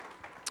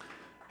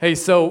Hey,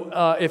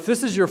 so if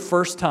this is your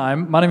first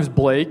time, my name is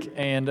Blake,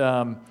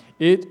 and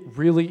it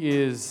really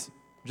is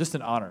just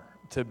an honor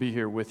to be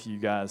here with you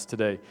guys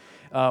today.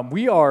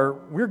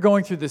 We're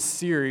going through this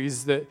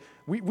series that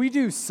we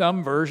do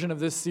some version of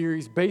this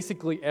series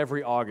basically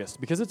every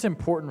August because it's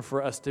important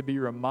for us to be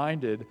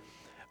reminded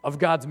of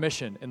God's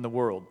mission in the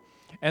world.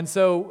 And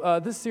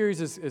so this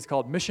series is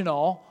called Mission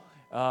All.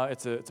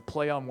 It's a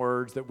play on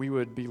words that we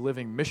would be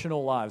living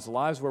missional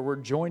lives where we're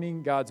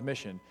joining God's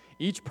mission,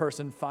 each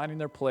person finding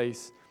their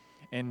place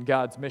in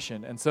God's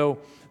mission. And so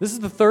this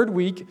is the third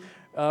week.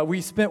 We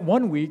spent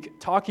 1 week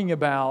talking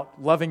about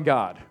loving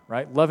God,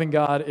 right? Loving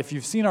God. If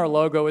you've seen our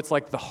logo, it's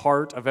like the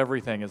heart of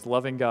everything is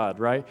loving God,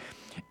 right?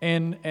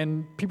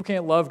 And people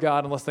can't love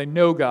God unless they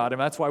know God,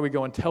 and that's why we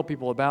go and tell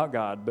people about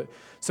God.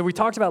 So we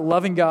talked about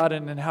loving God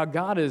and how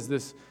God is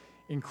this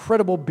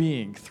incredible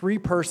being, three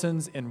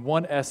persons in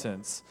one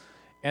essence,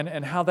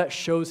 and how that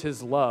shows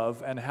his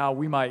love and how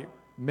we might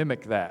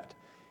mimic that.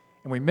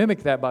 And we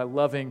mimic that by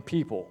loving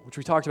people, which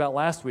we talked about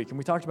last week. And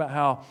we talked about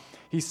how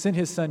he sent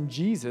his son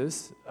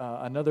Jesus,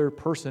 another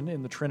person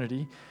in the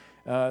Trinity,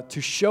 to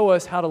show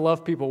us how to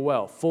love people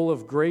well, full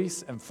of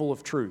grace and full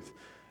of truth.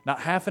 Not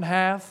half and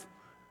half,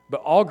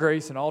 but all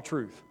grace and all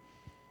truth.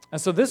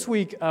 And so this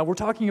week, we're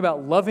talking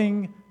about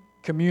loving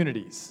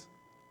communities.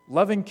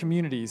 Loving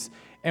communities.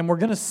 And we're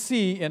going to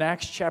see in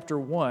Acts chapter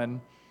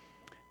 1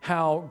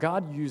 how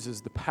God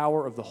uses the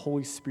power of the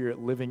Holy Spirit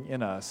living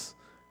in us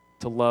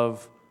to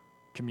love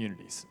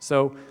communities.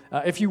 So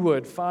if you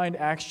would, find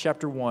Acts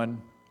chapter 1,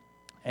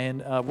 and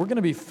we're going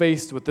to be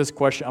faced with this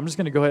question. I'm just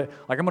going to go ahead,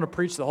 I'm going to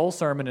preach the whole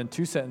sermon in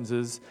 2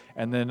 sentences,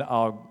 and then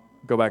I'll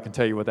go back and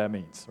tell you what that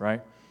means,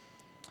 right?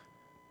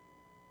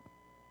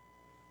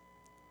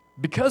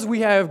 Because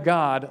we have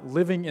God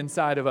living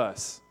inside of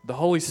us, the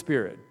Holy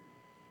Spirit,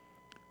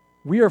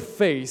 we are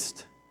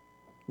faced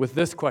with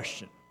this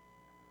question.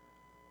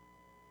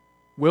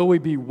 Will we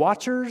be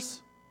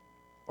watchers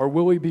or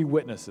will we be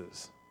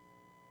witnesses?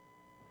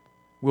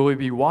 Will we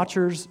be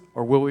watchers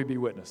or will we be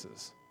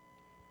witnesses?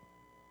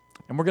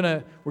 And we're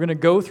gonna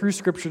go through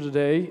Scripture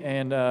today,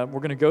 and we're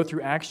going to go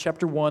through Acts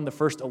chapter 1, the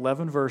first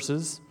 11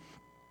 verses,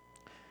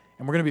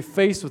 and we're going to be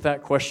faced with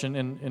that question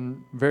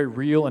in very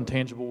real and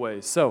tangible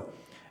ways. So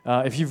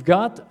if you've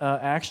got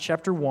Acts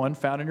chapter 1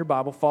 found in your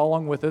Bible, follow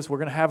along with us. We're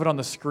going to have it on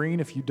the screen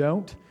if you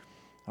don't.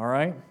 All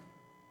right?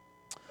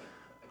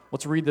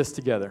 Let's read this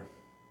together.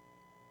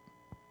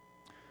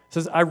 It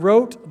says, I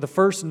wrote the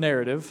first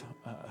narrative,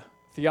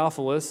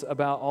 Theophilus,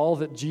 about all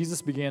that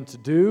Jesus began to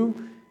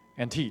do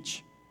and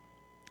teach,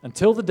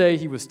 until the day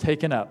he was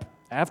taken up,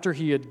 after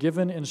he had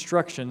given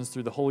instructions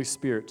through the Holy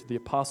Spirit to the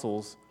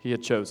apostles he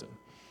had chosen.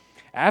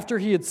 After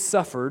he had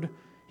suffered,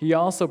 he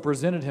also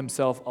presented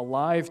himself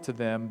alive to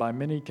them by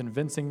many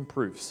convincing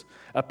proofs,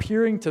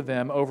 appearing to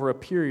them over a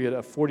period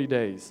of 40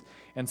 days,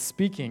 and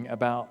speaking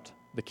about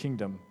the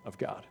kingdom of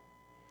God.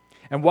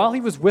 And while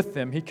he was with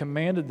them, he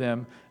commanded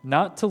them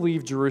not to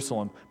leave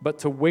Jerusalem, but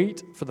to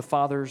wait for the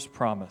Father's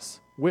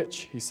promise,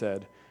 which, he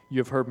said, you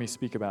have heard me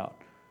speak about.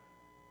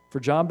 For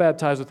John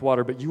baptized with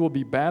water, but you will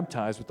be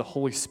baptized with the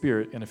Holy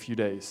Spirit in a few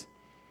days.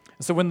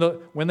 And so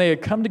when they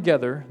had come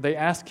together, they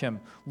asked him,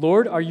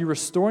 Lord, are you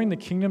restoring the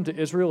kingdom to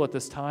Israel at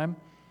this time?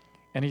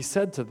 And he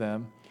said to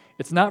them,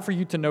 it's not for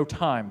you to know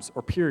times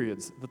or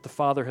periods that the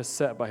Father has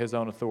set by his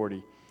own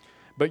authority,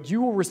 but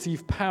you will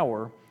receive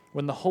power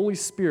when the Holy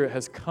Spirit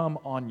has come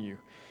on you,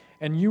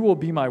 and you will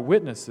be my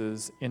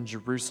witnesses in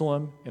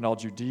Jerusalem, in all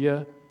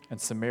Judea and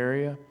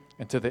Samaria,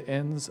 and to the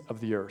ends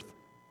of the earth.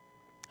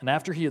 And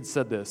after he had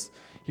said this,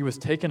 he was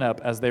taken up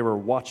as they were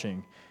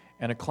watching,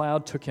 and a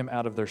cloud took him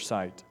out of their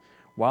sight.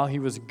 While he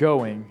was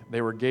going,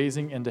 they were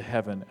gazing into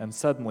heaven, and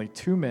suddenly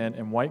 2 men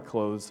in white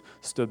clothes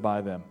stood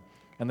by them.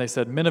 And they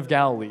said, Men of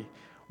Galilee,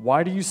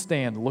 why do you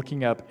stand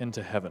looking up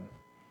into heaven?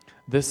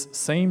 This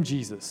same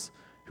Jesus,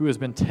 who has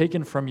been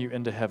taken from you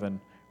into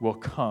heaven, will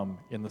come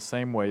in the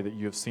same way that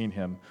you have seen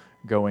him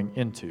going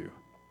into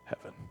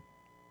heaven.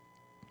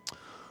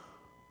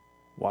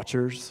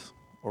 Watchers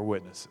or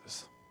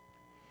witnesses?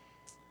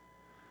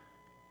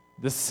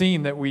 This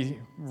scene that we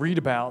read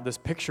about, this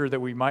picture that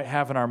we might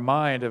have in our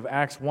mind of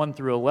Acts 1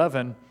 through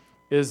 11,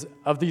 is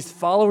of these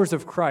followers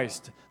of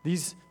Christ,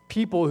 these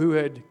people who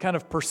had kind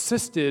of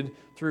persisted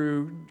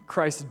through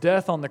Christ's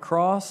death on the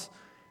cross,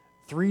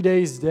 3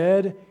 days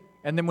dead,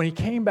 and then when he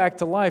came back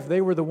to life, they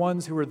were the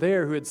ones who were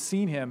there who had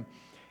seen him.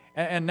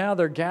 And now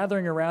they're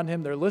gathering around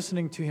him, they're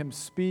listening to him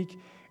speak,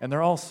 and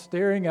they're all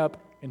staring up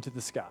into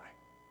the sky.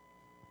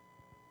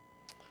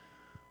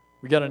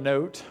 We got a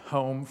note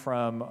home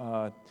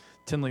from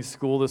Tinley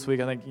School this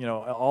week. I think,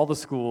 all the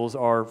schools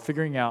are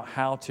figuring out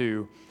how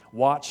to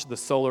watch the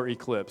solar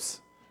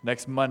eclipse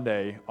next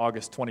Monday,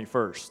 August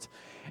 21st.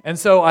 And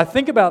so I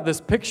think about this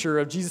picture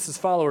of Jesus'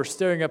 followers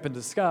staring up into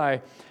the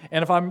sky,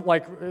 and if I'm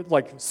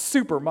like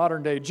super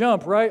modern day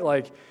jump, right?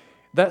 Like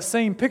that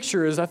same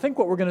picture is, I think,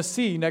 what we're going to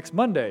see next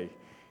Monday.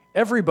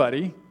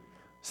 Everybody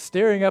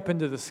staring up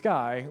into the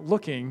sky,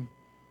 looking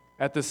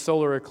at this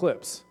solar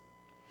eclipse.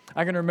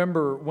 I can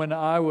remember when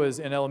I was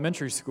in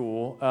elementary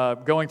school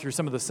going through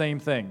some of the same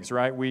things,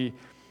 right? We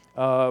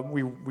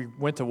We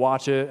went to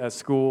watch it at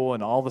school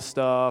and all the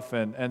stuff,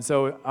 and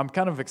so I'm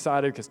kind of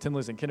excited because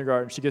Tinley's in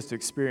kindergarten. She gets to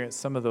experience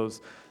some of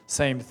those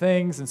same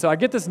things. And so I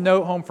get this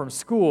note home from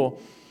school,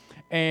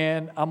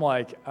 and I'm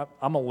like,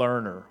 I'm a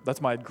learner.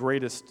 That's my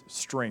greatest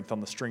strength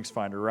on the Strengths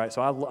Finder, right?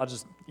 So I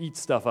just eat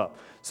stuff up.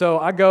 So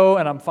I go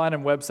and I'm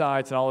finding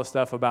websites and all this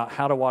stuff about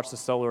how to watch the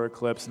solar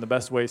eclipse and the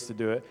best ways to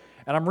do it.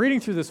 And I'm reading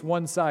through this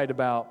one site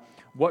about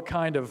what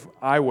kind of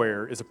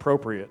eyewear is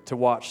appropriate to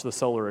watch the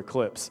solar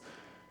eclipse.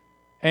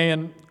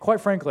 And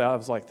quite frankly, I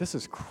was like, this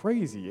is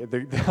crazy.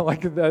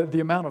 The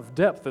amount of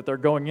depth that they're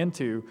going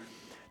into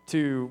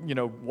to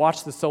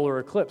watch the solar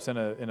eclipse in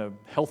a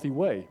healthy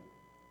way.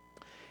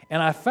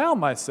 And I found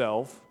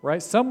myself,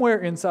 right, somewhere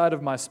inside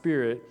of my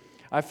spirit,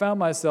 I found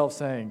myself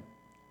saying,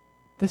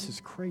 this is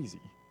crazy.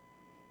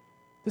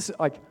 This is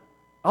like,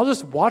 I'll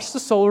just watch the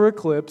solar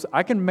eclipse.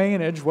 I can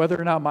manage whether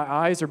or not my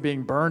eyes are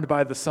being burned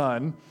by the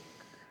sun.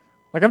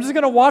 Like, I'm just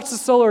going to watch the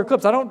solar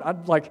eclipse.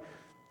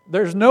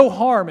 There's no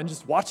harm in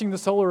just watching the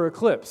solar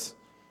eclipse.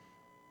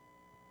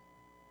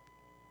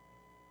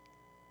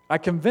 I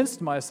convinced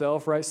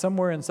myself, right,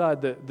 somewhere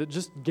inside that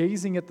just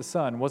gazing at the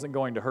sun wasn't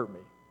going to hurt me.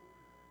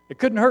 It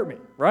couldn't hurt me,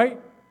 right?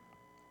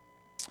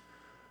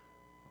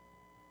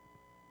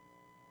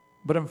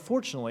 But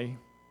unfortunately,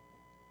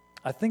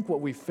 I think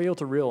what we fail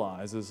to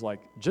realize is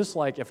just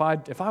like if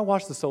I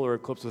watch the solar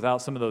eclipse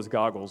without some of those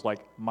goggles,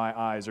 like my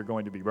eyes are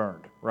going to be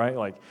burned, right?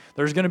 Like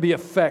there's going to be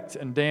effect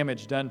and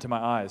damage done to my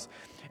eyes.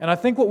 And I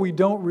think what we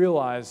don't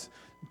realize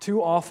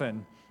too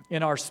often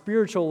in our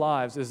spiritual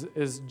lives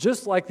is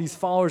just like these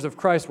followers of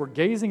Christ were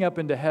gazing up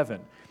into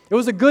heaven. It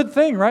was a good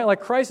thing, right?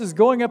 Like Christ is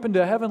going up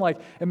into heaven. Like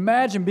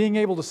imagine being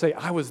able to say,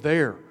 I was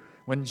there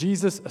when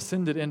Jesus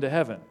ascended into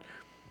heaven.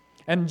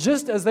 And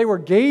just as they were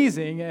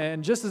gazing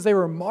and just as they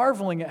were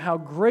marveling at how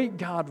great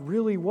God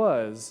really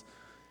was,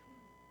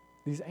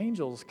 these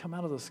angels come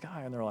out of the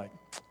sky and they're like,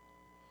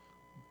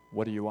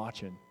 what are you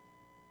watching?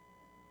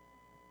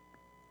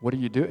 What are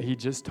you doing? He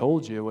just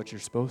told you what you're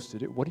supposed to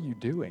do. What are you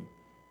doing?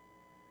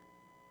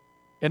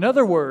 In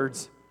other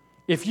words,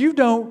 if you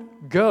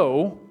don't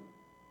go,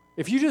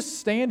 if you just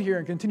stand here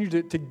and continue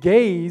to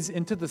gaze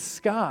into the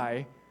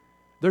sky,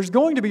 there's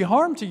going to be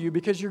harm to you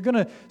because you're going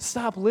to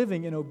stop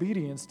living in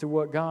obedience to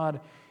what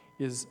God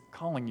is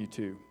calling you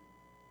to.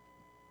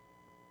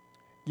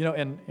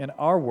 In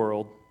our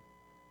world,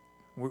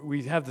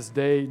 we have this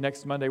day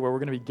next Monday where we're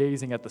going to be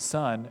gazing at the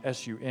sun,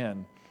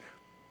 S-U-N.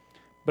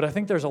 But I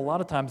think there's a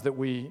lot of times that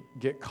we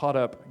get caught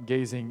up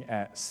gazing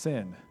at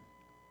sin,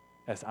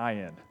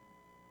 S-I-N.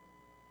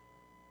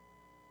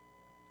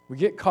 We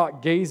get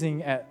caught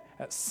gazing at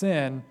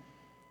sin.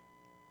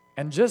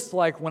 And just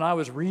like when I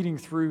was reading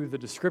through the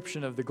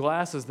description of the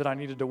glasses that I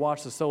needed to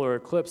watch the solar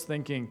eclipse,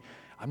 thinking,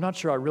 I'm not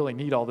sure I really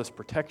need all this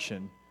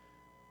protection,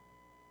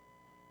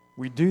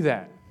 we do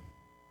that.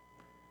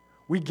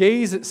 We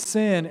gaze at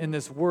sin in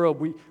this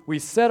world. We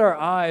set our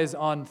eyes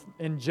on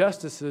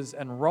injustices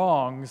and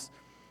wrongs,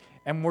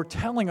 and we're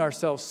telling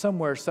ourselves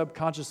somewhere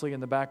subconsciously in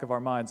the back of our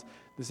minds,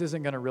 this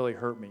isn't going to really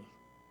hurt me.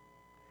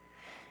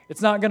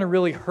 It's not going to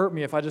really hurt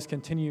me if I just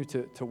continue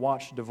to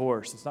watch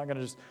divorce. It's not going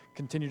to just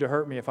continue to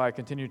hurt me if I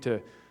continue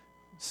to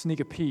sneak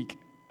a peek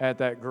at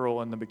that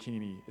girl in the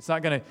bikini. It's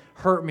not going to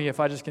hurt me if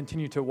I just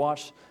continue to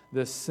watch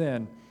this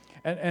sin.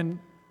 And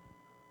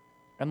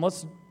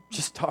let's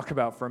just talk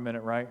about for a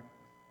minute, right?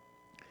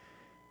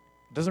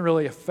 It doesn't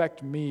really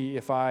affect me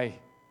if I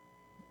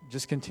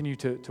just continue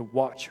to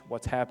watch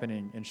what's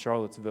happening in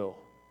Charlottesville.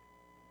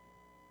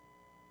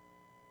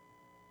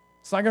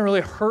 It's not going to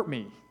really hurt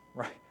me,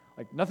 right?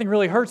 Like nothing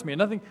really hurts me.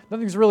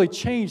 Nothing's really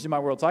changed in my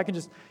world. So I can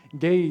just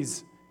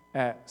gaze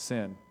at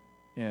sin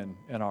in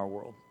our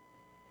world.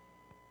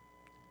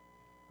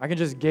 I can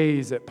just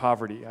gaze at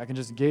poverty. I can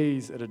just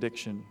gaze at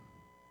addiction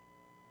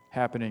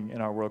happening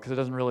in our world because it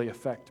doesn't really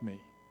affect me.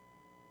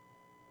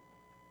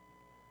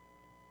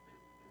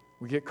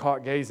 We get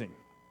caught gazing.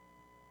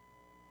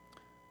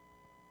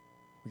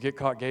 We get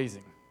caught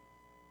gazing.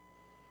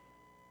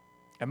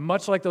 And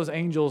much like those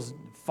angels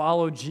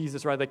follow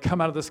Jesus, right? They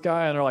come out of the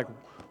sky and they're like,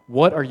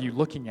 what are you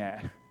looking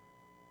at?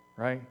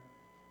 Right?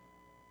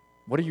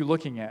 What are you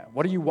looking at?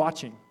 What are you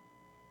watching?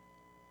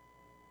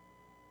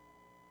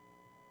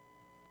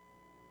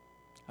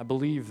 I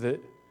believe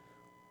that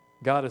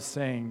God is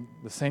saying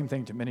the same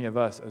thing to many of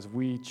us as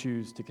we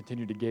choose to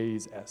continue to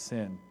gaze at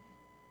sin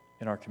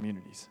in our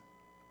communities.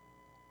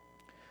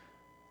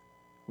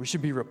 We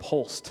should be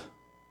repulsed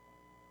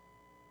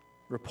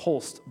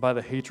by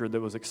the hatred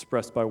that was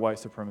expressed by white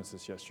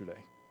supremacists yesterday.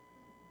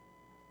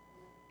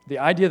 The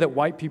idea that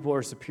white people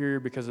are superior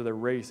because of their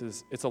race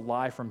it's a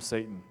lie from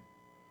Satan.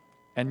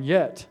 And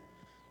yet,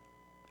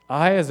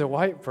 I as a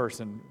white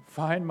person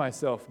find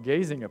myself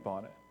gazing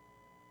upon it.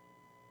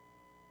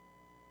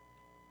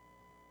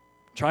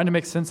 Trying to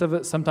make sense of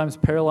it, sometimes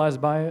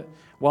paralyzed by it,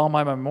 while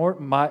my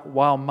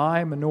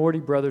minority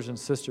brothers and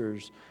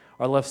sisters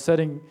are left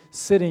sitting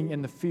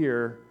in the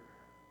fear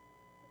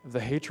of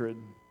the hatred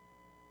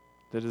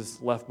that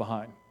is left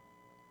behind.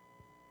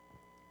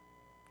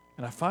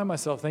 And I find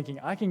myself thinking,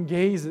 I can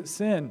gaze at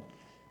sin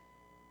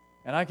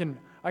And I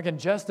can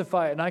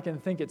justify it and I can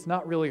think it's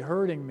not really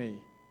hurting me.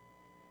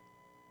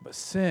 But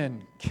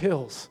sin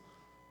kills.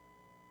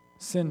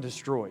 Sin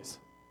destroys.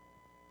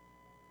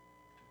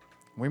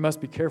 We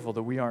must be careful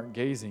that we aren't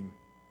gazing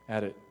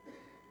at it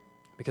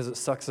because it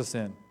sucks us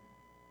in.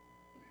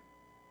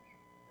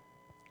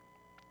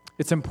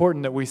 It's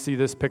important that we see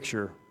this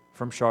picture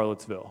from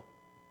Charlottesville.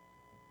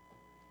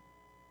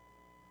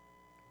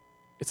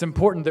 It's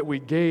important that we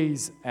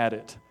gaze at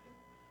it.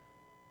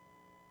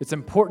 It's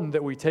important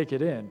that we take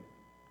it in.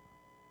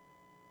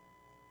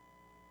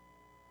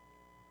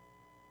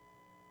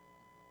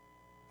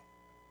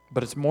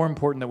 But it's more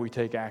important that we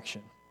take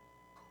action.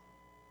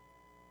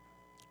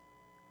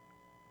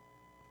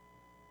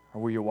 Are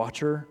we a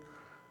watcher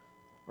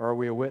or are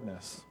we a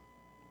witness?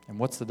 And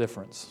what's the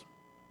difference?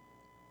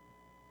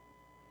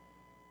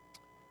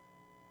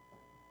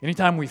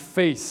 Anytime we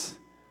face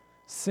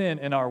sin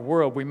in our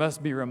world, we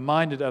must be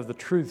reminded of the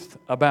truth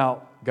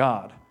about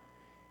God.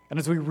 And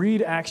as we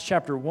read Acts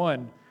chapter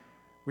 1,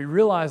 we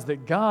realize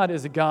that God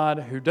is a God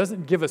who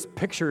doesn't give us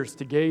pictures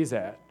to gaze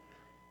at.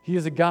 He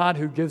is a God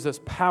who gives us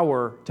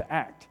power to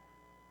act.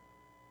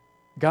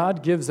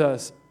 God gives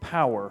us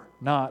power,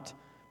 not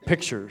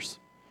pictures.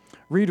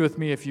 Read with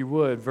me, if you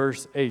would,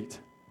 verse 8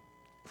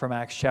 from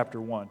Acts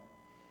chapter 1.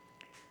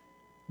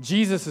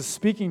 Jesus is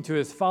speaking to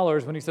his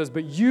followers when he says,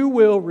 "But you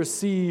will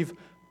receive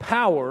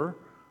power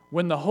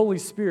when the Holy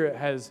Spirit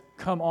has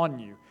come on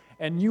you,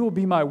 and you will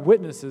be my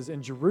witnesses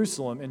in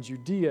Jerusalem and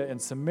Judea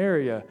and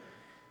Samaria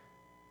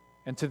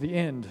and to the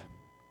end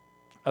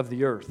of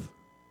the earth."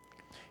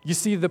 You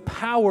see, the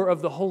power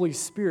of the Holy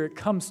Spirit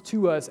comes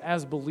to us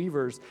as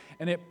believers,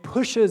 and it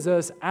pushes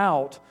us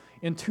out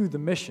into the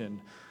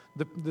mission.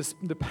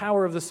 The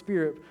power of the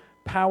Spirit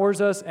powers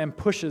us and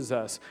pushes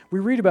us. We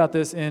read about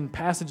this in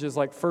passages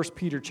like 1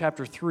 Peter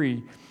chapter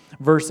 3,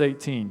 verse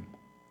 18.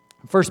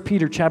 1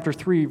 Peter chapter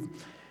 3,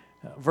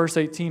 verse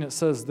 18, it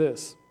says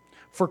this,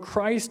 "For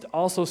Christ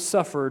also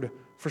suffered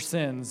for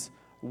sins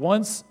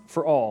once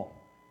for all."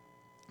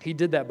 He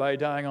did that by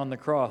dying on the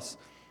cross.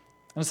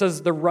 And it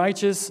says, "The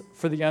righteous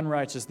for the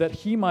unrighteous, that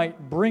he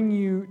might bring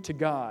you to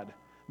God."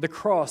 The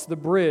cross, the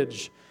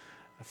bridge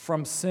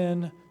from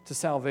sin to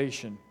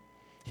salvation.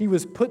 He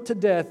was put to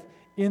death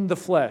in the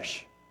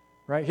flesh,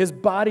 right? His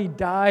body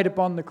died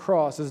upon the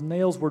cross. His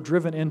nails were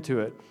driven into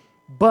it.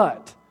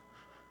 But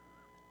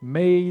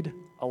made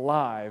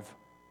alive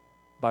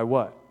by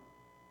what?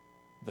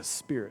 The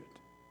Spirit.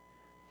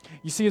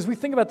 You see, as we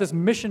think about this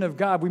mission of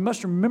God, we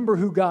must remember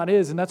who God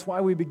is, and that's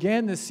why we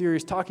began this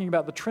series talking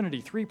about the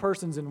Trinity, three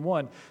persons in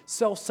one,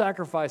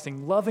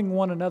 self-sacrificing, loving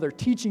one another,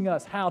 teaching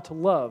us how to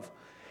love.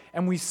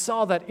 And we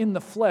saw that in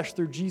the flesh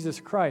through Jesus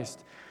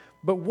Christ.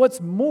 But what's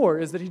more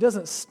is that he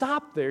doesn't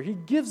stop there. He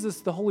gives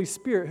us the Holy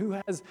Spirit who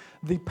has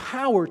the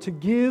power to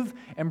give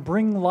and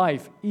bring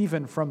life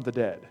even from the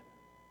dead.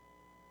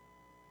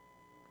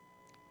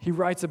 He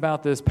writes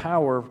about this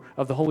power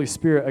of the Holy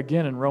Spirit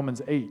again in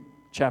Romans 8,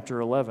 chapter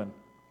 11.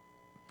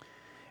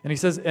 And he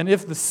says, "And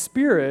if the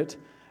Spirit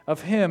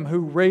of him who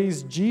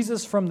raised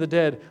Jesus from the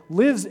dead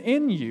lives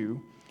in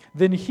you,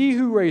 then he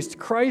who raised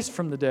Christ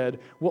from the dead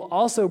will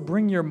also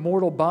bring your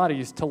mortal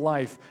bodies to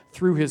life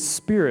through his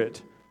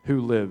Spirit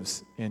who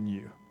lives in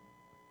you."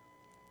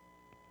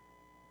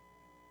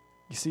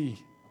 You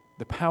see,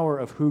 the power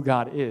of who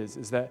God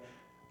is that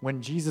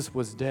when Jesus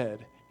was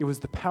dead, it was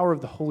the power of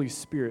the Holy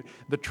Spirit,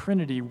 the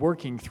Trinity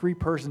working three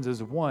persons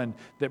as one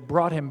that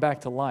brought him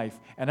back to life.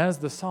 And as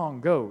the song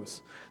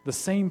goes, the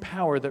same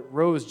power that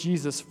rose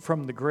Jesus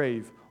from the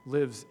grave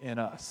lives in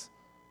us.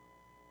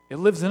 It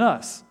lives in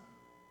us.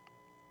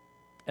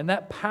 And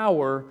that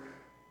power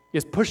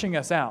is pushing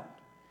us out.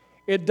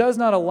 It does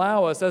not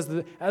allow us, as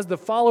the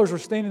followers were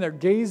standing there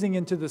gazing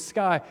into the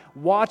sky,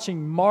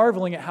 watching,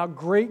 marveling at how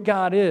great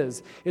God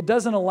is, it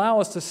doesn't allow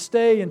us to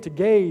stay and to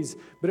gaze,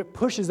 but it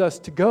pushes us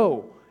to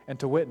go and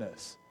to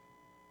witness.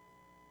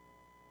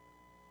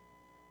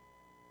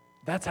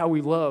 That's how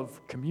we love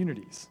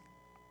communities.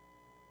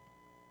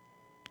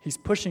 He's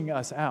pushing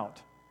us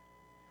out.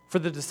 For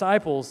the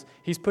disciples,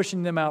 he's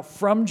pushing them out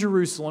from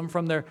Jerusalem,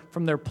 from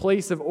their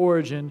place of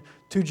origin,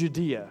 to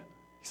Judea.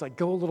 He's like,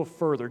 go a little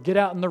further. Get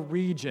out in the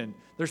region.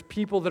 There's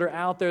people that are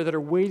out there that are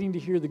waiting to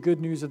hear the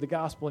good news of the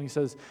gospel. And he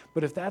says,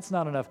 but if that's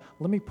not enough,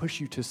 let me push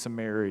you to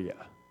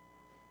Samaria.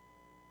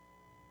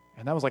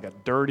 And that was like a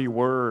dirty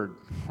word,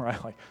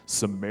 right? Like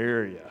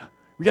Samaria.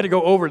 We got to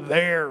go over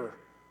there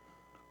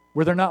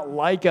where they're not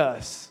like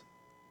us,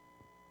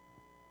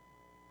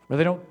 where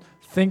they don't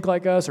think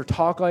like us or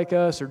talk like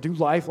us or do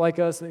life like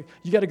us.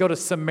 You got to go to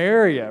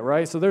Samaria,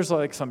 right? So there's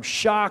like some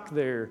shock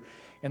there.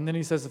 And then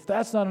he says, if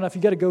that's not enough,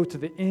 you got to go to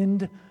the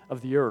end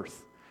of the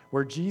earth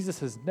where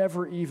Jesus has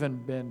never even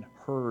been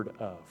heard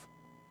of.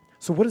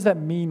 So what does that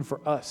mean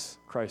for us,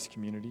 Christ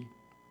community?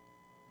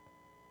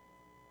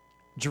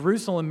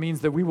 Jerusalem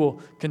means that we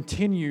will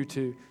continue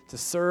to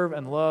serve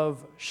and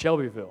love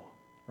Shelbyville,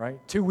 right?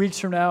 2 weeks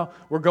from now,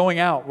 we're going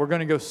out. We're going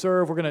to go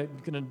serve. We're going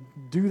to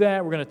do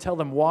that. We're going to tell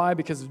them why,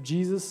 because of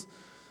Jesus.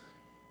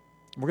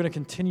 We're going to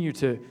continue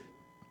to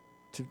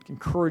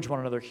encourage one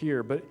another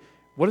here. But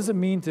What does it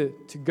mean to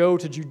go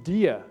to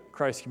Judea,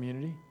 Christ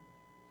Community?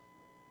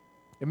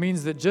 It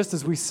means that just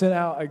as we sent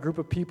out a group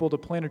of people to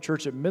plant a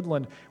church at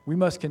Midland, we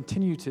must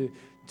continue to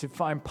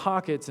find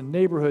pockets and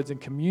neighborhoods and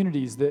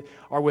communities that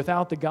are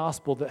without the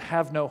gospel, that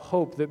have no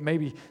hope, that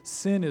maybe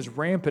sin is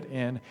rampant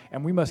in,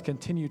 and we must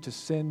continue to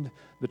send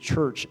the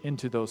church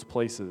into those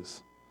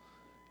places.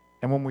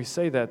 And when we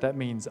say that, that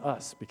means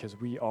us, because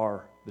we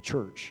are the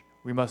church.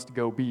 We must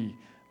go be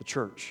the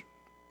church.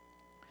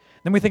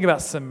 Then we think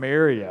about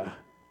Samaria,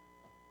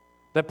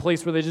 that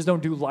place where they just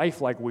don't do life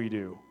like we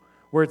do,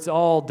 where it's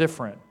all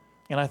different.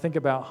 And I think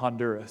about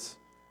Honduras.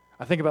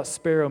 I think about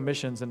Sparrow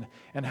Missions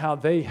and how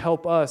they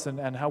help us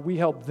and how we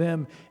help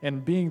them in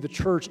being the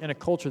church in a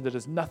culture that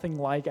is nothing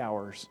like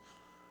ours,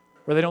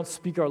 where they don't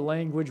speak our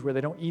language, where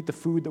they don't eat the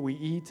food that we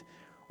eat,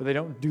 where they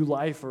don't do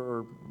life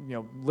or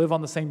live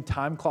on the same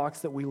time clocks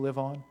that we live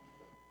on.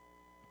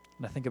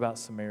 And I think about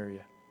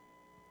Samaria.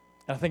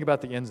 And I think about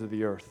the ends of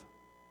the earth.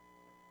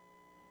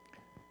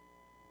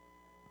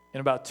 In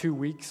about 2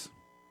 weeks,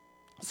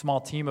 a small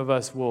team of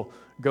us will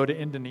go to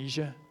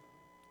Indonesia,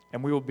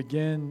 and we will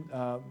begin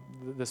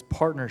this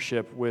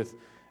partnership with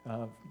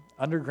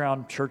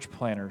underground church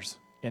planners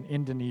in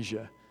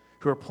Indonesia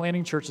who are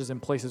planting churches in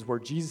places where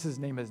Jesus'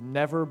 name has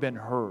never been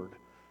heard.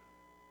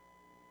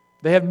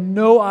 They have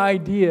no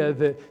idea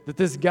that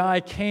this guy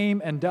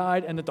came and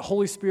died and that the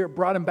Holy Spirit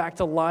brought him back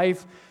to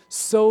life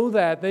so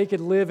that they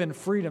could live in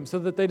freedom, so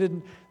that they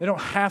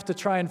don't have to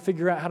try and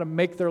figure out how to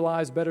make their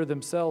lives better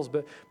themselves,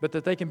 but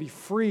that they can be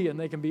free and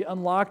they can be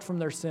unlocked from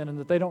their sin and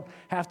that they don't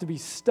have to be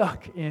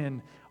stuck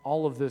in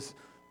all of this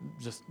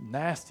just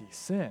nasty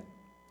sin.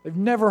 They've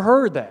never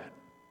heard that.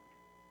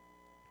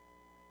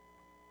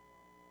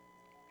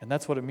 And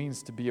that's what it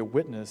means to be a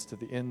witness to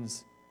the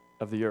ends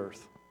of the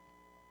earth.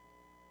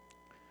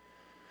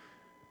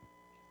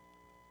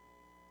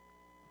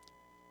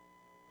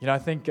 I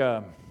think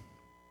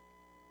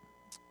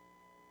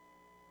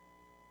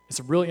it's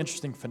a really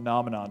interesting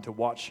phenomenon to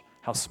watch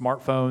how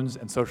smartphones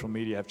and social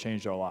media have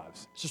changed our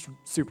lives. It's just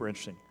super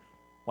interesting.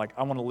 Like,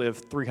 I want to live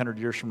 300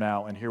 years from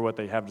now and hear what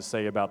they have to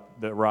say about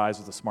the rise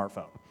of the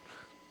smartphone.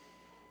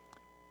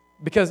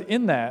 Because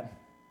in that,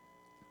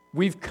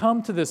 we've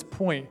come to this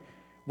point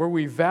where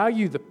we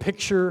value the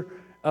picture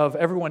of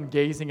everyone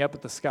gazing up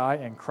at the sky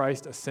and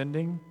Christ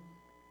ascending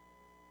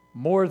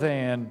more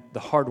than the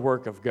hard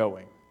work of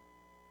going.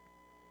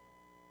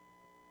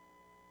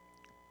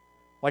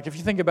 Like, if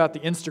you think about the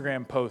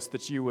Instagram post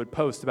that you would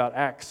post about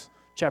Acts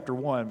chapter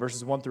 1,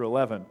 verses 1 through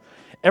 11,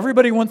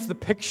 everybody wants the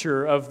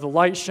picture of the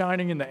light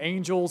shining and the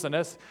angels and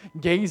us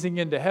gazing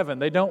into heaven.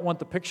 They don't want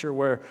the picture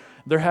where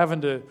they're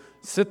having to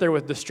sit there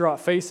with distraught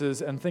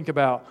faces and think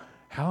about,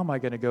 how am I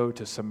going to go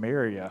to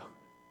Samaria?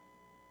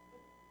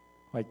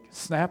 Like,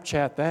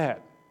 Snapchat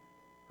that,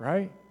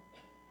 right?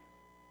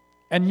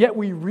 And yet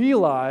we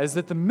realize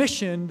that the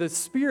mission, the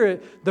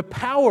Spirit, the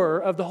power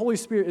of the Holy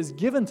Spirit is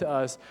given to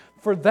us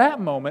for that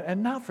moment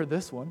and not for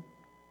this one.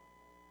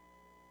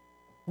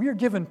 We are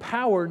given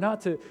power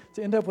not to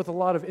end up with a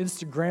lot of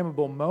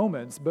Instagrammable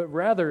moments, but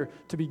rather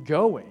to be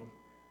going,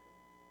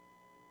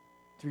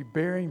 to be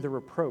bearing the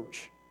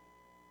reproach.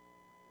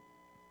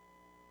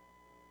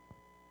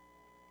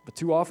 But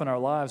too often our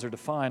lives are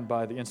defined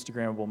by the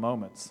Instagrammable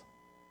moments.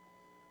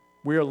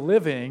 We are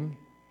living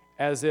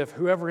as if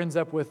whoever ends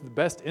up with the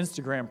best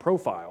Instagram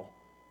profile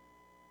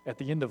at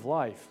the end of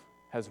life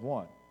has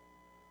won.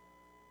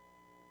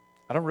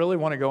 I don't really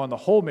want to go on the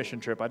whole mission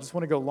trip. I just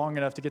want to go long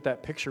enough to get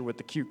that picture with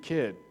the cute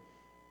kid,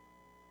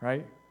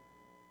 right?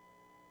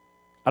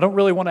 I don't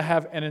really want to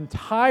have an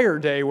entire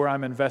day where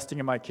I'm investing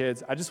in my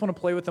kids. I just want to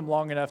play with them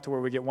long enough to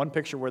where we get one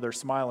picture where they're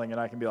smiling and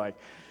I can be like,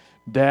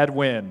 Dad,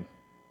 win,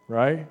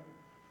 right?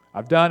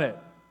 I've done it.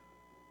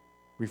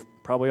 We've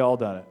probably all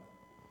done it.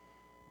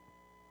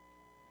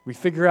 We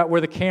figure out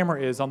where the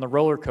camera is on the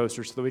roller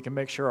coaster so that we can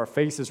make sure our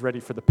face is ready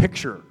for the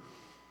picture,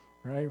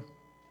 right?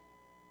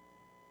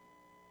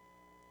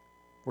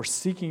 We're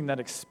seeking that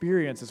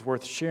experience is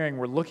worth sharing.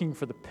 We're looking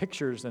for the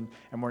pictures and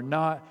we're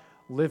not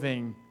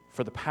living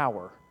for the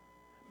power.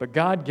 But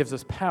God gives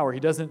us power.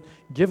 He doesn't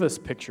give us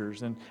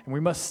pictures. And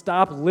we must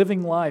stop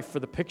living life for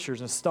the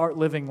pictures and start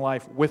living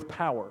life with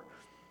power.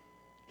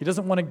 He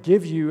doesn't want to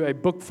give you a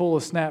book full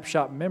of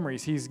snapshot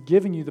memories. He's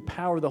giving you the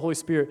power of the Holy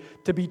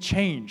Spirit to be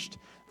changed,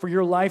 for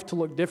your life to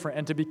look different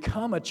and to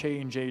become a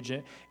change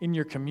agent in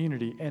your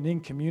community and in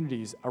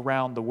communities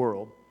around the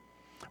world.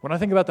 When I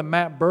think about the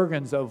Matt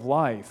Bergens of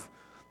life,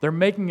 they're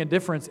making a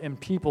difference in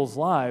people's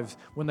lives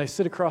when they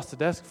sit across the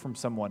desk from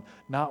someone,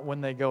 not when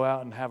they go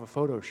out and have a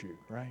photo shoot,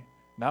 right?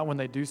 Not when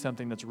they do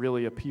something that's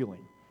really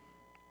appealing.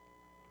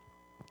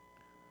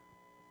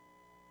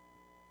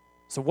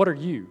 So what are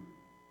you?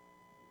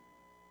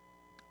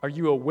 Are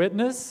you a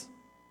witness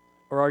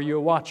or are you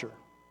a watcher?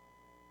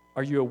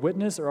 Are you a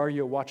witness or are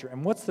you a watcher?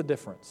 And what's the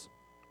difference?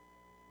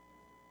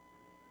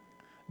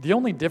 The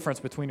only difference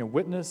between a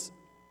witness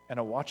and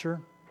a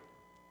watcher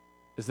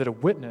is that a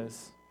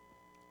witness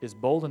is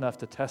bold enough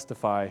to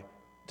testify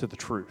to the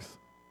truth.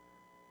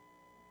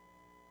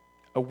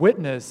 A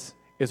witness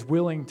is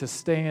willing to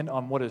stand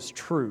on what is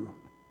true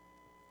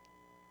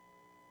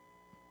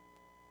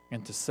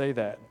and to say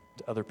that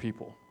to other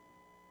people.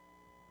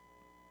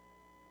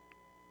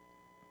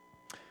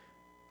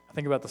 I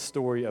think about the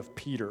story of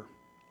Peter.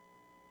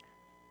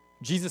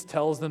 Jesus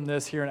tells them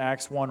this here in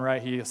Acts 1,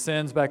 right? He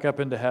ascends back up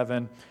into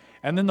heaven,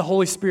 and then the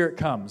Holy Spirit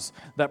comes.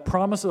 That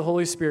promise of the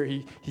Holy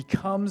Spirit, he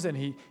comes and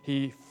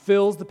he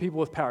fills the people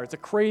with power. It's a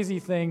crazy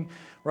thing,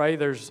 right?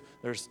 There's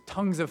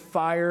tongues of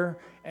fire,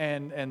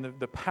 and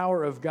the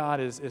power of God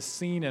is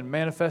seen and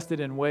manifested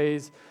in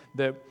ways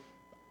that,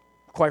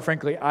 quite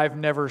frankly, I've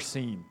never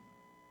seen.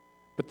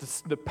 But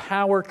the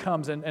power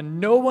comes, and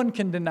no one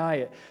can deny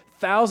it.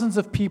 Thousands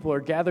of people are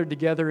gathered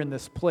together in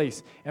this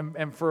place,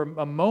 and for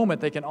a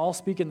moment they can all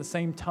speak in the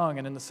same tongue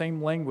and in the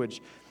same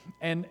language.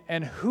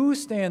 And who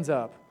stands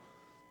up?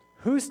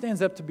 Who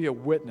stands up to be a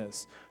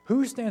witness?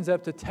 Who stands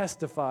up to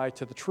testify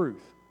to the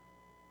truth?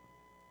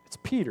 It's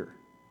Peter.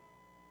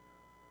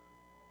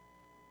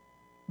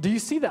 Do you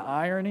see the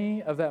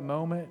irony of that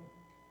moment?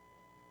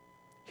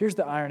 Here's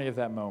the irony of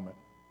that moment.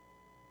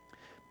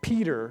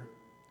 Peter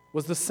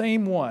was the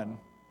same one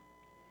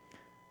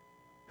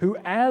who,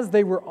 as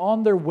they were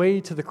on their way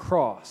to the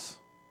cross,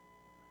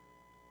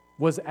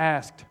 was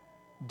asked,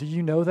 "Do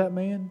you know that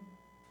man?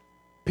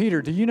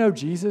 Peter, do you know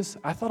Jesus?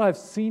 I thought I've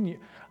seen you.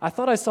 I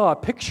thought I saw a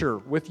picture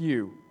with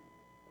you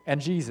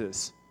and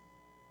Jesus."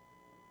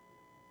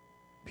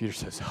 Peter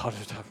says,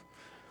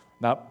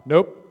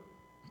 "Nope.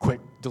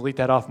 Quick, delete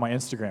that off my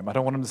Instagram. I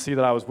don't want him to see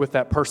that I was with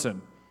that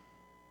person."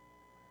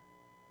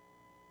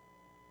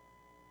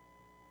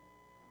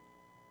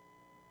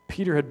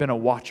 Peter had been a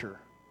watcher.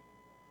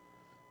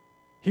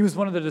 He was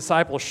one of the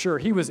disciples, sure.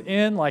 He was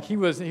in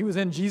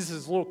in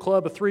Jesus' little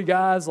club of 3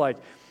 guys. Like,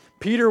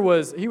 Peter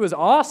was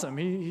awesome.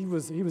 He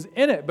was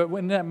in it. But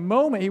in that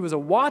moment, he was a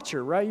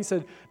watcher, right? He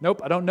said,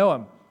 "Nope, I don't know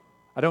him.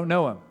 I don't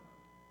know him."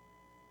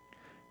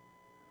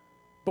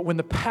 But when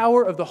the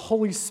power of the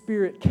Holy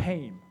Spirit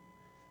came,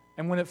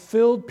 and when it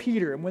filled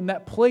Peter, and when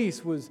that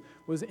place was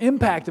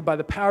impacted by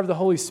the power of the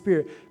Holy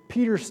Spirit,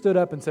 Peter stood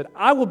up and said,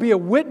 "I will be a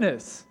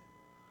witness.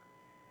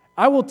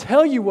 I will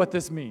tell you what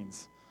this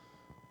means.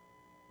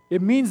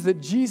 It means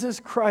that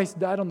Jesus Christ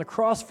died on the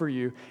cross for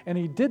you, and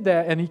he did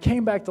that, and he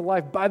came back to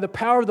life by the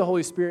power of the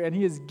Holy Spirit, and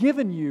he has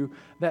given you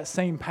that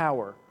same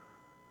power.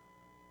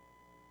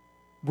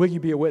 Will you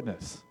be a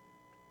witness?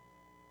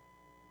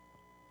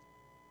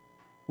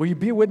 Will you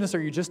be a witness, or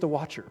are you just a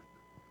watcher?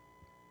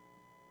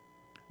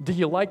 Do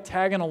you like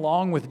tagging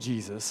along with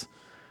Jesus,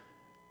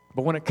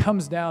 but when it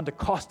comes down to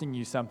costing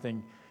you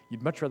something,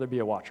 you'd much rather be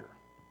a watcher?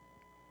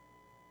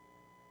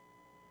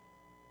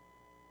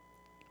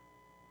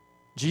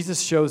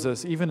 Jesus shows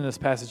us, even in this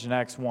passage in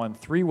Acts 1,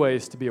 3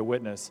 ways to be a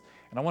witness.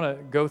 And I want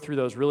to go through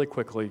those really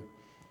quickly.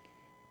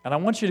 And I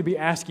want you to be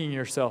asking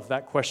yourself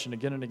that question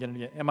again and again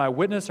and again. Am I a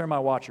witness or am I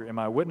a watcher? Am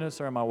I a witness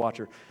or am I a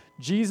watcher?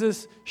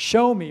 Jesus,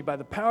 show me by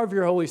the power of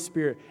your Holy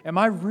Spirit, am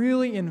I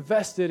really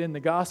invested in the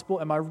gospel?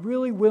 Am I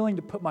really willing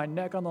to put my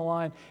neck on the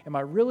line? Am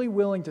I really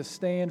willing to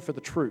stand for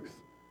the truth?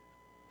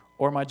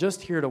 Or am I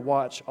just here to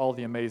watch all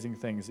the amazing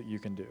things that you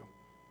can do?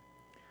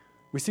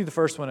 We see the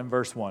first one in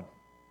verse 1.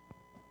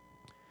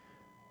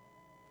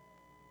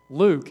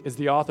 Luke is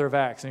the author of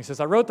Acts, and he says,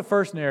 "I wrote the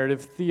first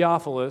narrative,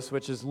 Theophilus,"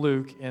 which is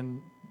Luke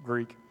in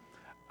Greek,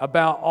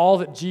 "about all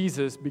that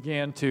Jesus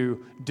began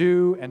to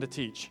do and to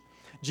teach."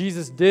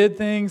 Jesus did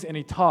things and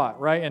he taught,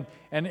 right?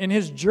 And in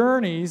his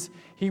journeys,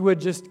 he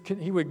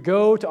would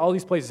go to all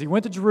these places. He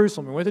went to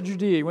Jerusalem, he went to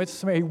Judea, he went to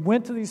Samaria, he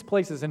went to these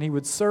places, and he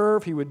would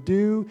serve, he would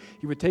do,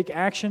 he would take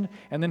action,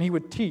 and then he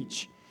would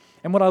teach.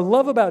 And what I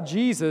love about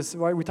Jesus,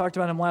 right, we talked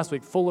about him last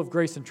week, full of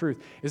grace and truth,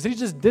 is that he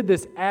just did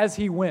this as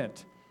he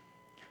went.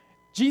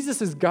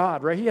 Jesus is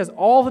God, right? He has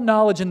all the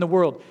knowledge in the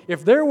world.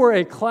 If there were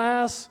a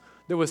class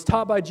that was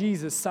taught by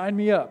Jesus, sign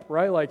me up,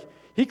 right? Like,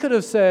 he could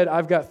have said,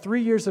 "I've got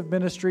 3 years of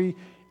ministry.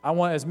 I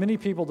want as many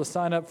people to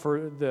sign up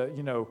for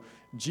the,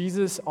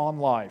 Jesus on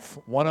Life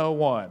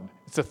 101.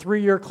 It's a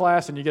 3-year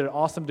class, and you get an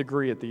awesome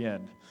degree at the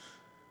end."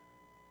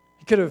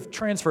 He could have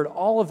transferred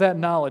all of that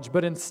knowledge,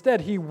 but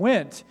instead he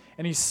went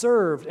and he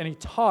served and he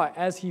taught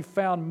as he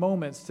found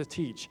moments to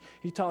teach.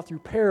 He taught through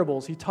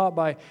parables. He taught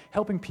by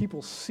helping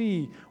people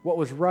see what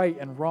was right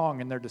and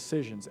wrong in their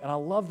decisions. And I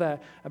love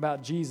that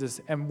about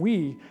Jesus. And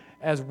we,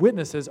 as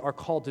witnesses, are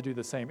called to do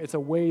the same. It's a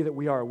way that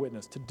we are a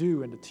witness, to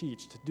do and to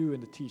teach, to do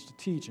and to teach, to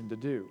teach and to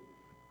do.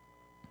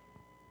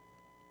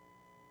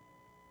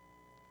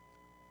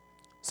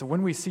 So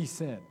when we see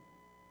sin,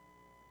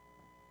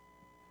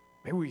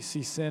 maybe we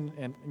see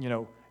sin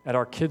at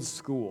our kid's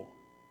school.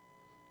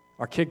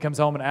 Our kid comes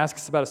home and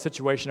asks us about a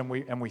situation,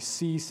 and we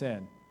see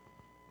sin.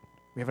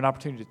 We have an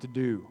opportunity to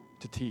do,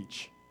 to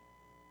teach.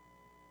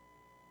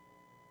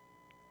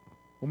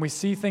 When we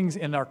see things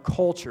in our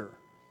culture,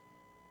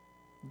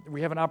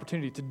 we have an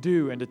opportunity to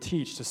do and to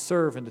teach, to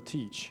serve and to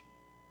teach.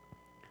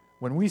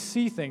 When we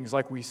see things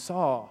like we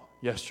saw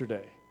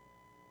yesterday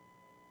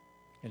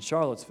in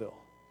Charlottesville,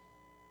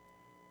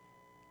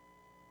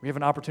 we have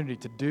an opportunity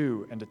to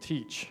do and to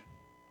teach.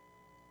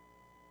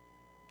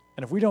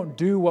 And if we don't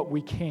do what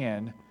we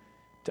can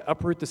to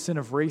uproot the sin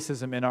of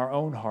racism in our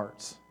own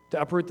hearts,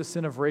 to uproot the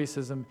sin of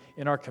racism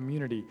in our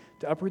community,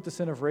 to uproot the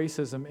sin of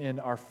racism in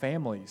our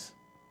families,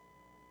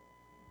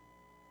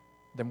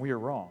 then we are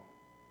wrong.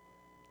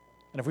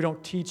 And if we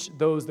don't teach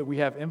those that we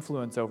have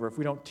influence over, if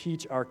we don't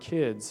teach our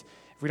kids,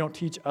 if we don't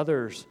teach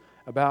others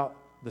about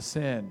the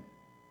sin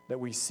that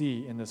we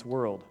see in this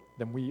world,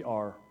 then we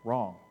are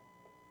wrong.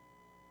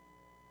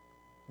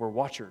 We're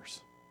watchers.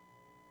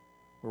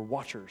 We're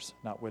watchers,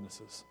 not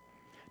witnesses.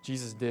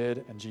 Jesus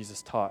did and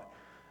Jesus taught.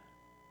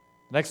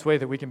 The next way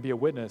that we can be a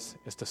witness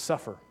is to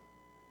suffer.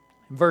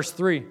 In verse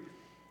 3,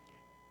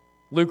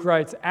 Luke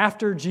writes,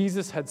 after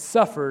Jesus had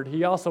suffered,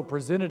 he also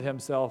presented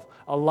himself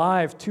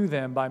alive to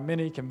them by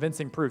many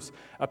convincing proofs,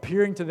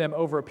 appearing to them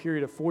over a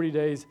period of 40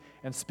 days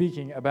and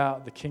speaking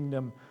about the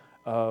kingdom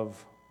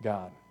of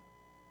God.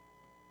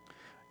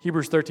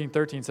 Hebrews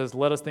 13:13 says,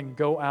 let us then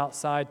go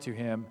outside to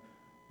him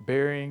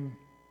bearing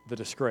the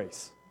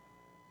disgrace.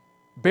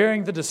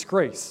 Bearing the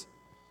disgrace.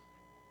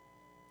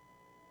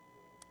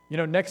 You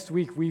know, next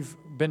week we've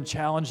been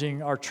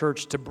challenging our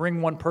church to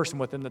bring one person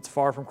with them that's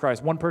far from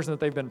Christ, one person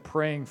that they've been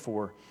praying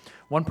for,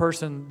 one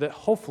person that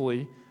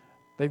hopefully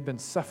they've been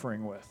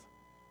suffering with.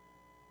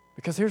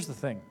 Because here's the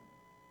thing.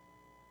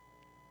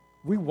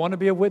 We want to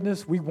be a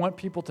witness. We want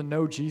people to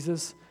know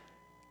Jesus,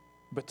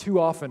 but too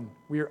often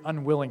we are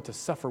unwilling to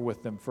suffer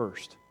with them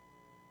first.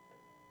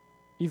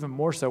 Even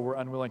more so, we're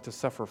unwilling to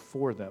suffer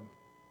for them.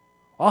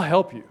 I'll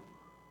help you,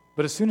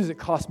 but as soon as it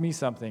costs me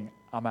something,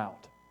 I'm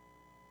out.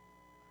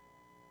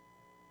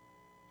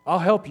 I'll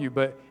help you,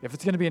 but if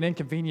it's going to be an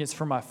inconvenience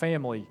for my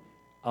family,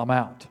 I'm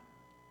out.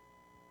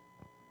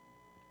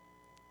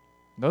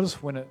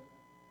 Notice when it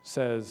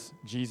says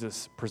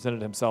Jesus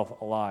presented himself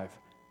alive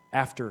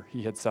after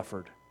he had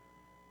suffered.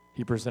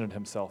 He presented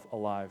himself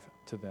alive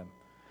to them.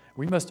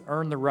 We must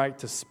earn the right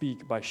to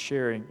speak by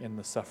sharing in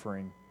the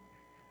suffering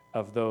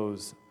of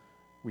those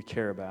we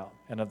care about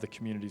and of the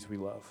communities we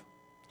love.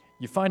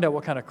 You find out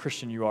what kind of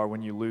Christian you are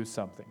when you lose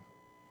something.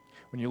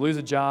 When you lose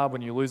a job,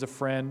 when you lose a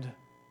friend,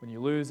 when you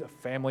lose a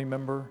family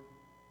member.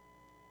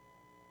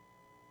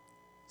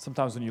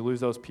 Sometimes when you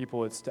lose those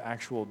people, it's to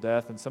actual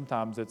death, and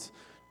sometimes it's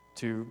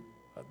to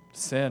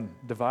sin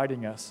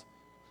dividing us.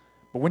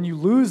 But when you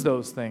lose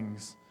those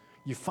things,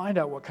 you find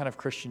out what kind of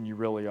Christian you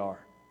really are.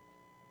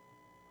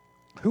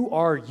 Who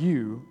are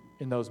you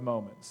in those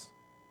moments?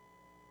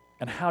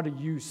 And how do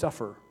you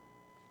suffer?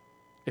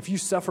 If you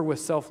suffer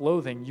with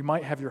self-loathing, you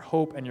might have your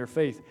hope and your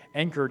faith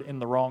anchored in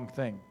the wrong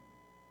thing.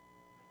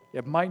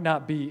 It might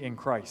not be in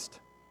Christ.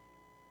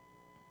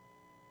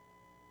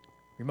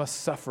 We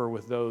must suffer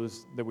with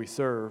those that we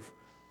serve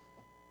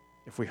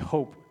if we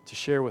hope to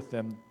share with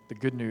them the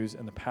good news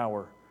and the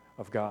power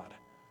of God.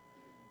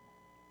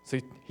 So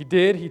he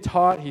did, he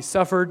taught, he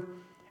suffered,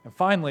 and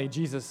finally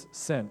Jesus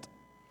sent.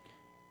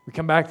 We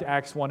come back to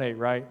Acts 1:8,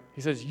 right? He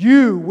says,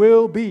 you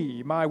will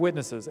be my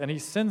witnesses. And he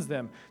sends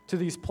them to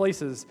these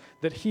places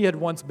that he had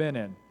once been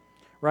in,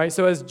 right?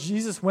 So as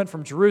Jesus went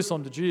from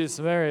Jerusalem to Judea and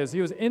Samaria, as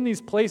he was in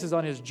these places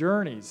on his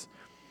journeys,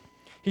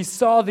 he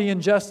saw the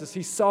injustice,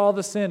 he saw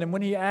the sin, and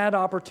when he had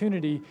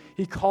opportunity,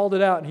 he called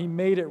it out and he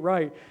made it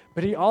right.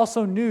 But he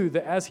also knew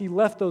that as he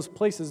left those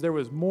places, there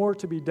was more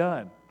to be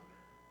done,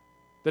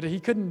 that he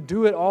couldn't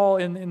do it all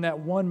in that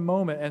one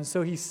moment. And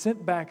so he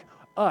sent back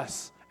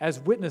us as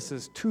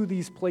witnesses to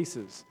these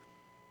places.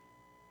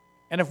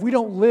 And if we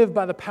don't live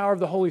by the power of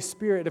the Holy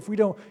Spirit, if we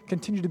don't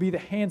continue to be the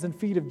hands and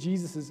feet of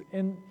Jesus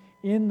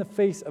in the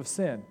face of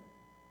sin,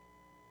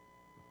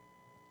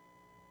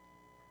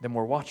 then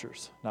we're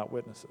watchers, not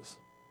witnesses.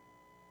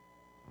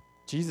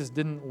 Jesus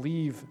didn't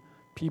leave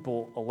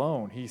people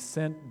alone. He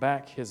sent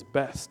back his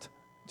best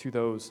to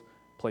those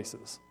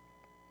places.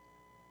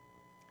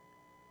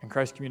 In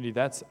Christ Community,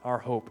 that's our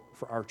hope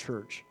for our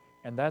church.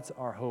 And that's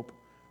our hope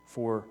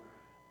for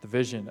the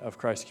vision of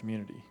Christ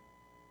Community.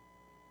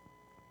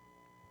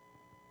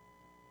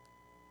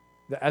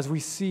 That as we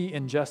see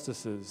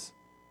injustices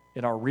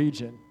in our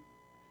region,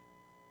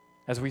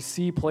 as we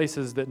see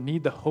places that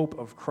need the hope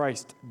of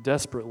Christ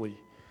desperately,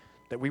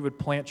 that we would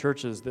plant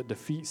churches that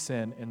defeat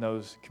sin in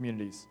those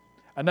communities.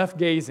 Enough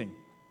gazing.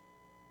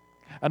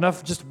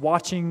 Enough just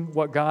watching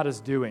what God is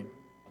doing.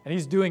 And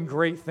he's doing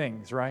great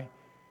things, right?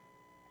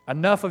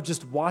 Enough of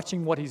just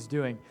watching what he's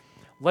doing.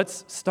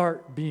 Let's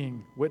start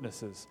being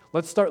witnesses.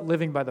 Let's start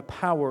living by the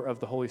power of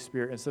the Holy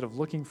Spirit instead of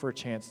looking for a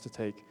chance to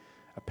take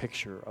a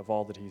picture of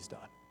all that he's done.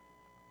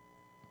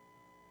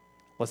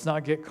 Let's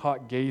not get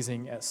caught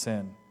gazing at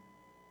sin.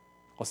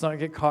 Let's not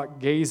get caught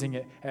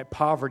gazing at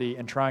poverty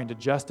and trying to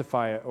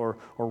justify it or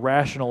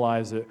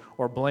rationalize it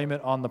or blame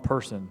it on the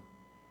person.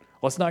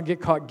 Let's not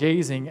get caught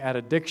gazing at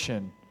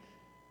addiction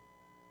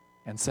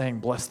and saying,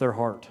 bless their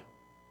heart.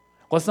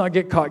 Let's not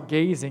get caught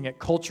gazing at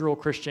cultural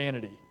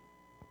Christianity,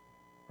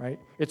 right?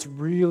 It's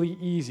really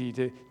easy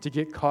to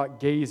get caught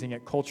gazing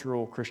at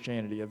cultural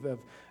Christianity, of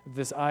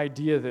this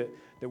idea that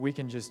we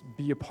can just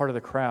be a part of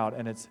the crowd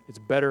and it's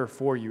better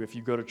for you if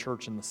you go to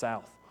church in the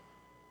South.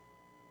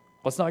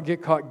 Let's not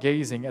get caught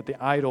gazing at the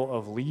idol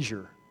of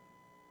leisure,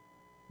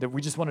 that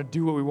we just want to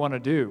do what we want to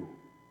do,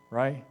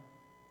 right?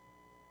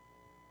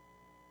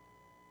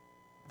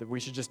 that we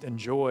should just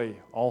enjoy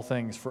all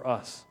things for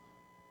us.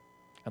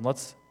 And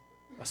let's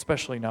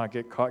especially not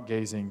get caught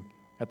gazing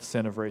at the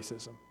sin of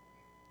racism,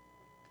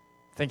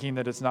 thinking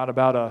that it's not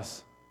about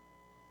us,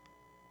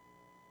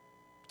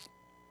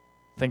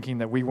 thinking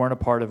that we weren't a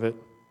part of it,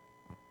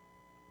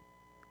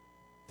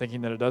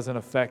 thinking that it doesn't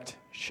affect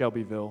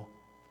Shelbyville.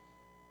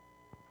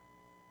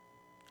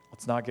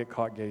 Let's not get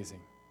caught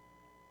gazing.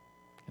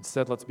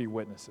 Instead, let's be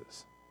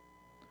witnesses.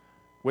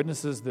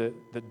 Witnesses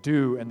that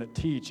do and that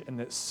teach and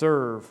that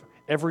serve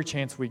every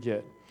chance we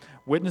get.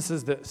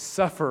 Witnesses that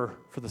suffer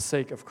for the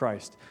sake of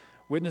Christ.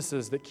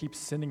 Witnesses that keep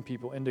sending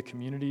people into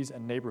communities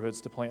and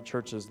neighborhoods to plant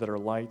churches that are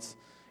lights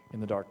in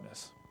the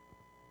darkness.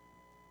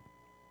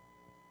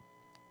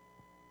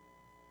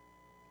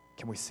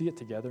 Can we see it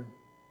together?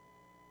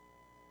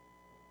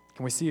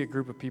 Can we see a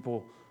group of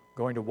people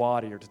going to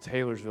Waddy or to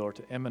Taylorsville or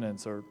to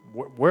Eminence or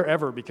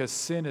wherever, because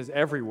sin is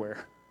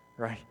everywhere,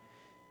 right?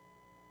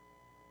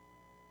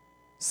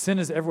 Sin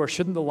is everywhere.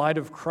 Shouldn't the light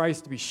of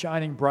Christ be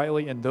shining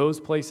brightly in those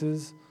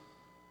places?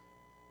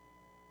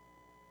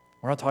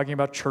 We're not talking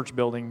about church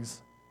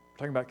buildings. We're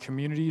talking about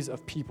communities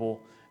of people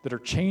that are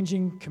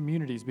changing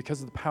communities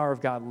because of the power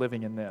of God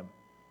living in them.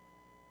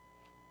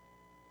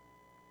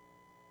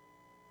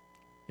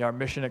 Yeah, our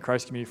mission at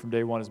Christ Community from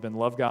day one has been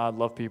love God,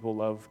 love people,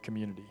 love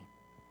community.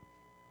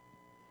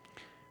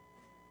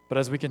 But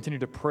as we continue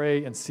to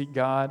pray and seek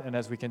God, and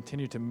as we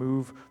continue to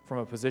move from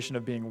a position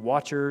of being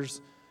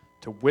watchers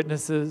to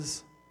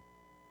witnesses,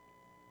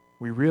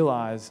 we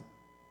realize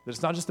that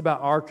it's not just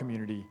about our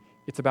community,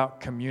 it's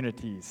about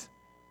communities.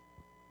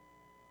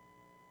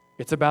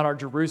 It's about our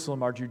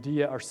Jerusalem, our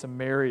Judea, our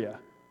Samaria.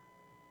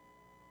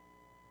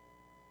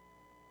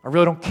 I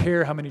really don't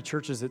care how many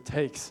churches it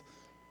takes.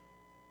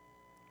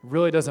 It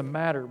really doesn't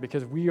matter,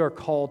 because we are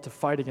called to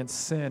fight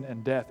against sin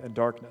and death and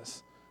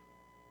darkness.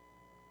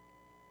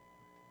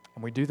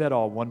 And we do that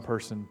all one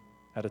person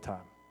at a time.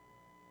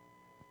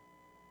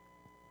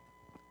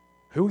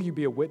 Who will you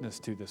be a witness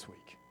to this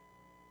week?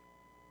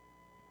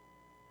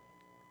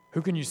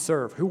 Who can you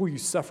serve? Who will you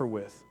suffer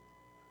with?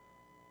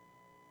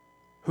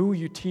 Who will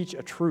you teach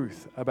a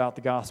truth about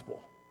the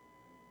gospel?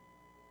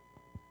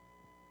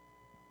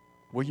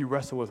 Will you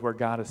wrestle with where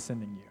God is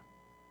sending you?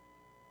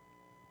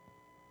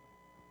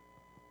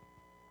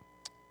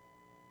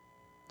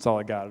 That's all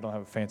I got. I don't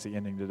have a fancy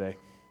ending today.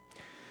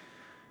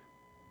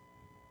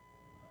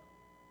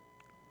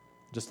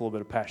 Just a little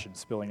bit of passion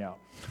spilling out.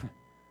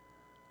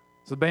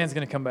 So the band's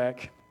going to come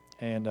back,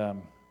 and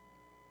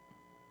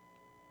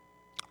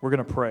we're going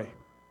to pray.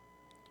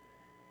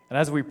 And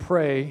as we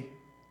pray,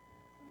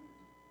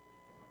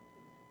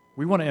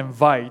 we want to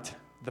invite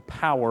the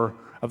power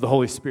of the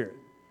Holy Spirit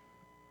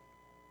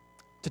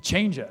to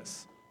change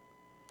us.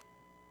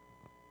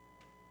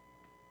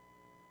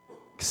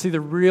 See,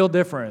 the real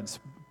difference,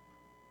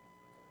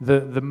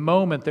 the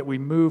moment that we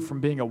move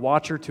from being a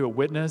watcher to a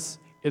witness,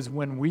 is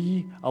when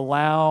we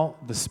allow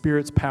the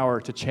Spirit's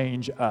power to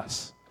change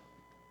us.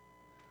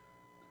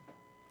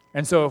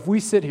 And so if we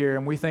sit here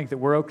and we think that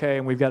we're okay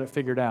and we've got it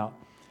figured out,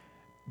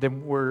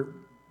 then we're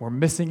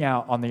missing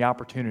out on the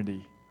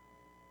opportunity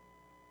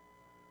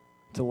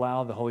to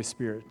allow the Holy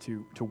Spirit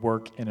to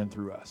work in and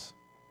through us.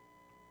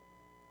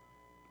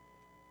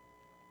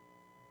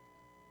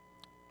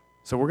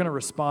 So we're going to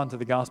respond to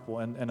the gospel,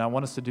 and I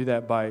want us to do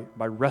that by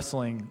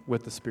wrestling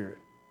with the Spirit,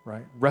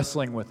 right?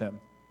 Wrestling with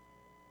Him.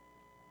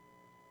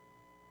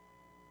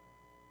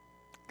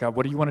 God,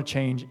 what do you want to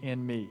change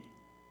in me?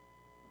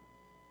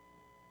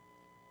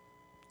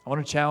 I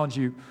want to challenge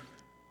you,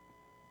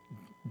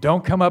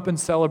 don't come up and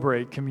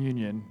celebrate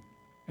communion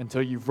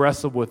until you've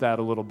wrestled with that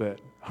a little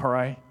bit, all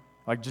right?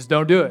 Like, just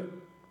don't do it.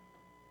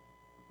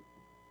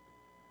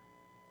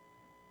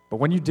 But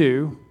when you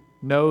do,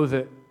 know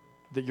that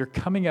you're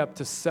coming up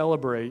to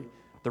celebrate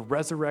the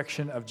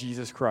resurrection of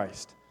Jesus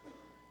Christ.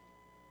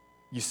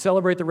 You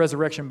celebrate the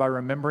resurrection by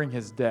remembering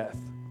His death,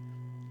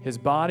 His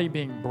body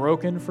being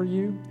broken for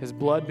you, His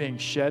blood being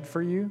shed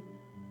for you,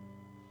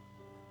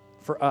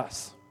 for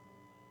us.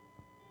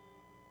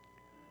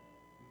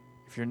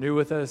 If you're new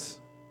with us,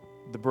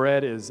 the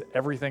bread is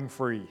everything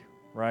free,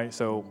 right?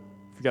 So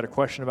if you got a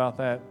question about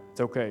that,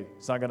 it's okay.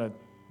 It's not going to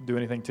do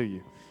anything to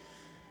you.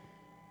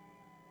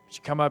 But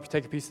you come up, you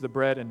take a piece of the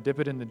bread and dip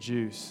it in the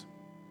juice.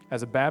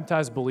 As a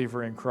baptized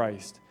believer in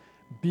Christ,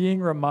 being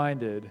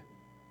reminded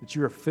that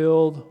you are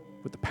filled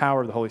with the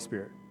power of the Holy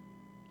Spirit.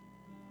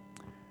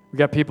 We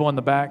got people in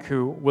the back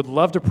who would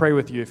love to pray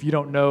with you if you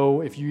don't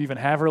know if you even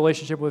have a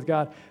relationship with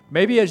God.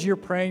 Maybe as you're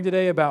praying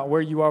today about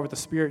where you are with the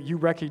Spirit, you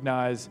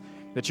recognize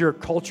that you're a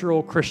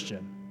cultural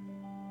Christian.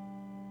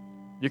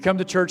 You come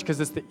to church because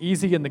it's the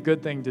easy and the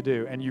good thing to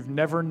do, and you've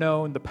never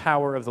known the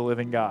power of the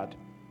living God.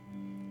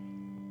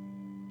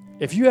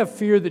 If you have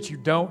fear that you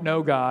don't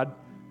know God,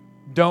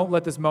 don't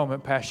let this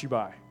moment pass you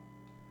by.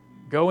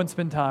 Go and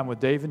spend time with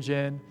Dave and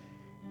Jen.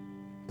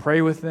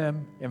 Pray with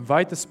them.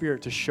 Invite the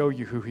Spirit to show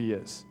you who He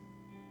is.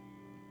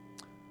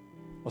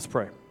 Let's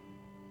pray.